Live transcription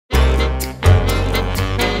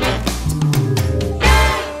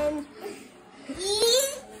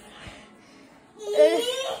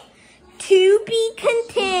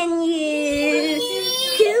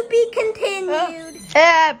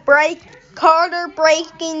Carter,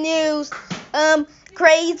 breaking news.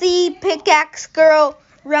 Crazy pickaxe girl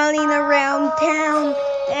running around town,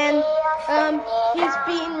 and he's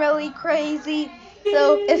being really crazy.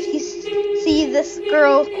 So if you see this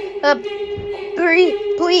girl,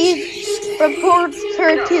 please report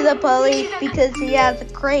her to the police because she has a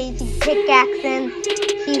crazy pickaxe and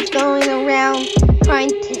she's going around trying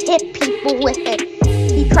to hit people with it.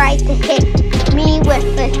 He tried to hit me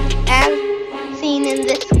with it, as seen in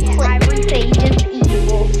this clip. Ivory Sage is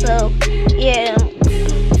evil, so yeah,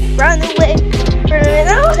 run away.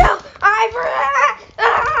 Oh no, Ivory!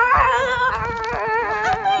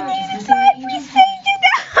 Ivory Sage is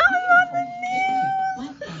on the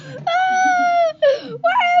news.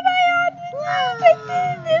 Why am I on the news? I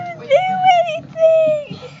didn't do anything.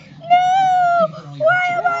 No, why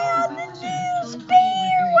am I on the news?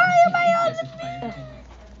 Bear, why am I on the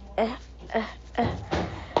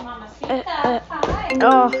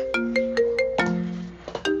Oh,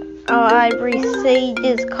 Ivory Sage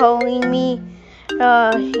is calling me.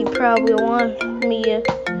 He probably wants me to.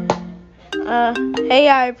 Hey,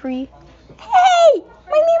 Ivory. Hey,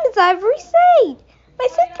 my name is Ivory Sage. My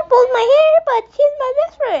sister pulls my hair, but she's my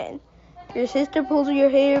best friend. Your sister pulls your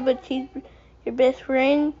hair, but she's your best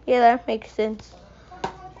friend? Yeah, that makes sense.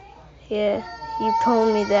 Yeah, you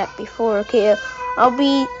told me that before. Okay, I'll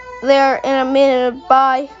be there in a minute.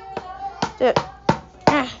 Bye.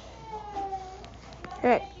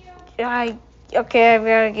 Okay, I've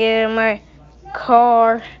got to get in my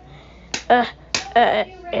car. I'm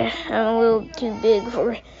a little too big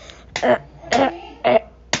for it.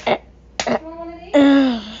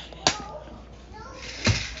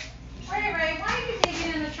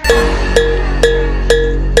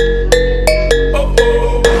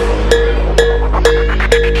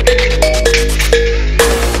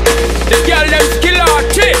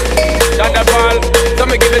 Some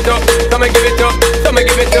give it up, some give it up, some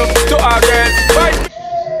give it up to our girls. Right?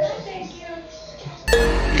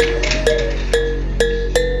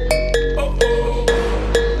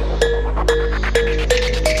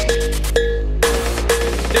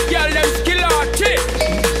 The girl them skill artist.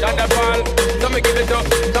 Thunderball, some give it up,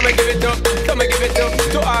 some give it up, some give it up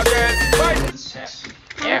to our girls. Right?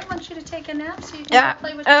 I want you to take a nap so you can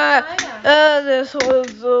play with your tie-dye. This was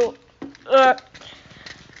so.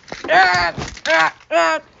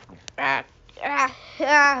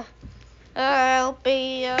 I'll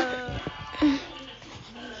be.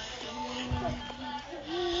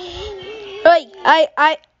 Wait,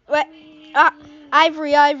 what?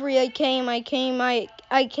 Ivory, I came,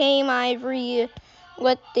 Ivory.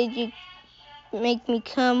 What did you make me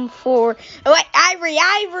come for? Wait, Ivory!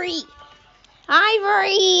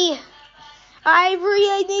 Ivory,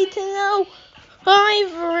 I need to know.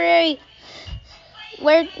 Ivory!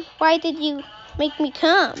 Why did you make me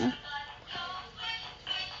come?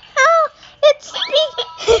 Oh, it's me.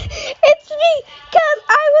 It's me, because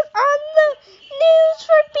I was on the news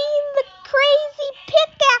for being the crazy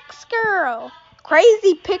pickaxe girl.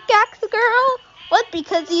 Crazy pickaxe girl? What,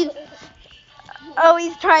 because you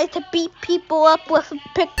always try to beat people up with a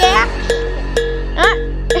pickaxe?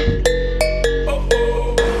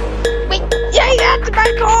 Wait, yeah, that's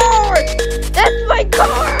my car! That's my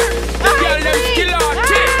car! Ivory, give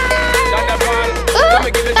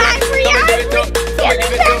me back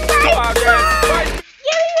my car! Give me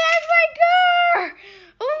back my car!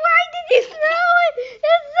 Why did you throw it?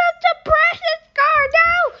 It's such a precious car!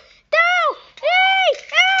 No! Hey!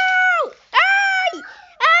 No! Hey!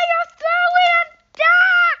 You're throwing it!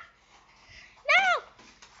 No!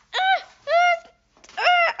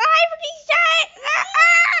 Ivory said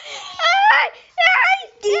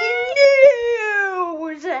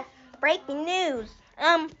news! Breaking news.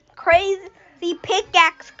 Crazy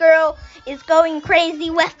pickaxe girl is going crazy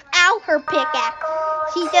without her pickaxe.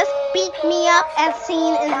 She just beat me up as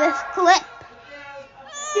seen in this clip.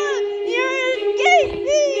 You're escaping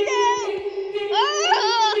me now!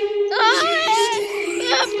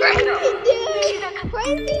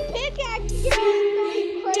 Crazy pickaxe girl is going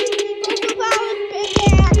crazy without a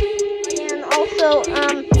pickaxe. And also,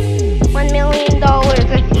 $1 million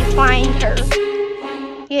if you find her.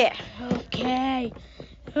 Yeah. Okay.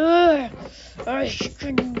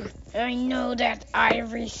 I know that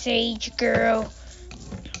Ivory Sage girl.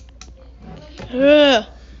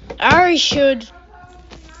 I should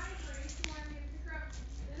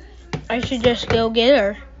just go get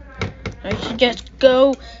her. I should just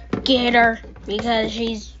go get her because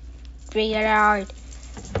she's figured out.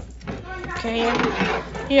 Okay.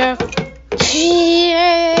 Yeah.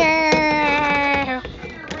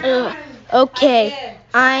 Okay.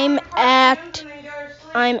 I'm at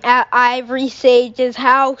I'm at Ivory Sage's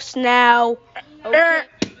house now. Okay.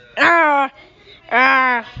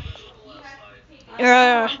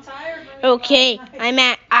 Okay, I'm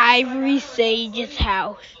at Ivory Sage's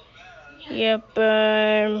house. Yep,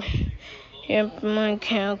 my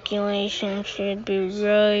calculation should be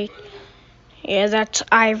right. Yeah, that's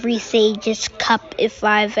Ivory Sage's cup if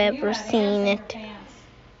I've ever seen it.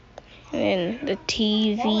 And the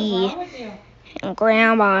TV. And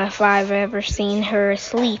Grandma if I've ever seen her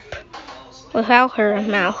asleep. Without her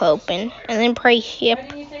mouth open. And then pray,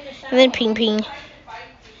 yep. And then ping ping.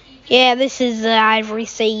 Yeah, this is the Ivory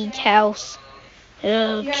Sage house.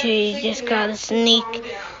 Okay, just gotta sneak.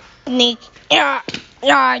 I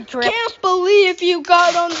can't believe you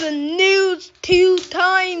got on the news 2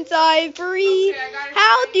 times, Ivory.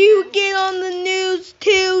 How do you get on the news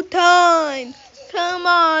 2 times? Come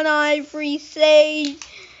on, Ivory Sage.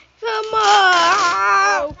 Come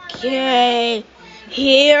on. Okay,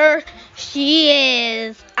 here she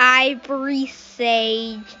is, Ivory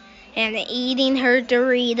Sage, and eating her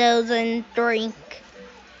Doritos and drink.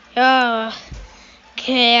 Oh,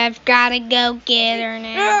 okay, I've gotta go get her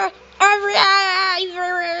now. Ivory!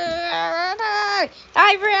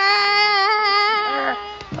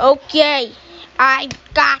 Okay, I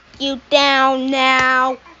got you down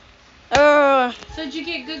now. So did you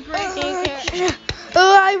get good grades?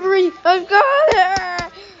 Oh, Ivory, I've got her.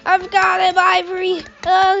 I've got him, Ivory.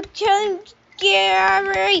 Oh, get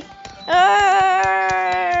Ivory.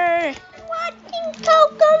 Watching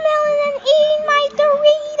Cocomelon and eating my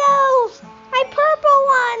Doritos. My purple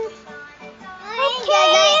ones. Okay,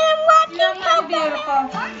 and I'm watching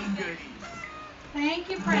Cocomelon. Thank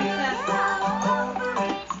you, Princess.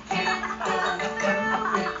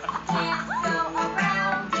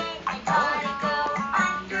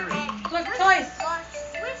 Look, toys.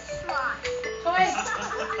 Toys.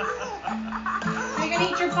 Are you going to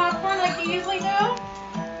eat your popcorn like you usually do?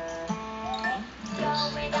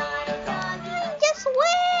 Just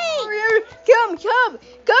wait. Come.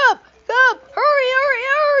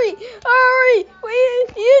 Hurry.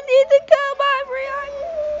 You need to come, Ivory.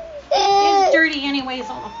 It's dirty anyways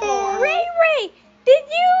on the floor. Ray, did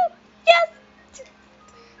you just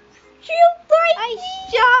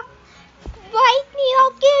like me?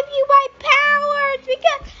 I'll give you my powers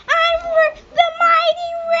because I'm the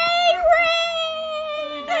mighty Ray.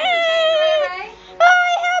 I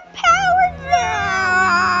have powers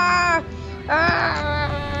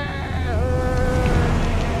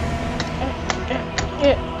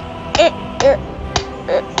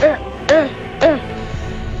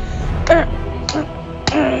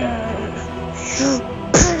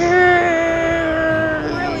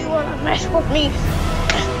really want to mess with me.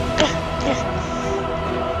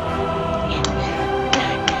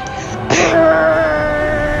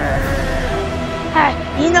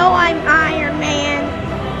 You know I'm Iron Man.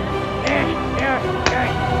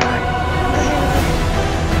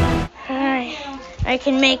 I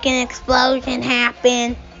can make an explosion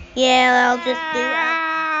happen. Yeah, I'll just do it.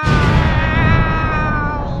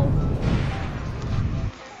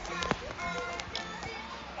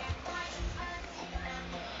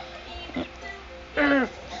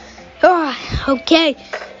 Okay.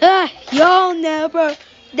 You'll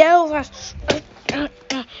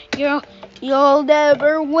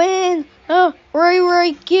never win.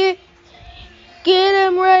 Ray, get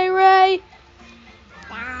him, Ray.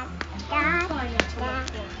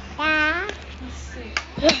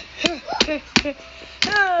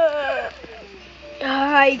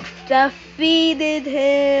 I defeated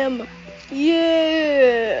him.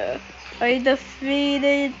 Yeah. I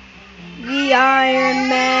defeated the Iron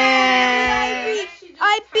Man.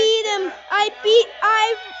 I beat him. I beat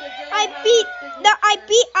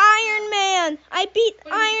Iron Man. I beat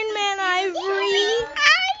Iron Man, Ivory.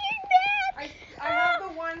 Iron Man. I have the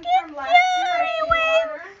one from last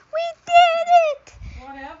year. We did it.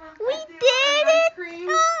 Whatever. We did it.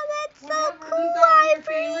 Oh, that's so cool,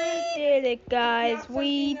 Ivory. We did it, guys.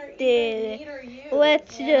 We did it.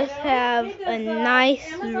 Let's just have a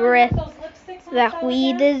nice rest that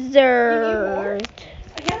we deserve.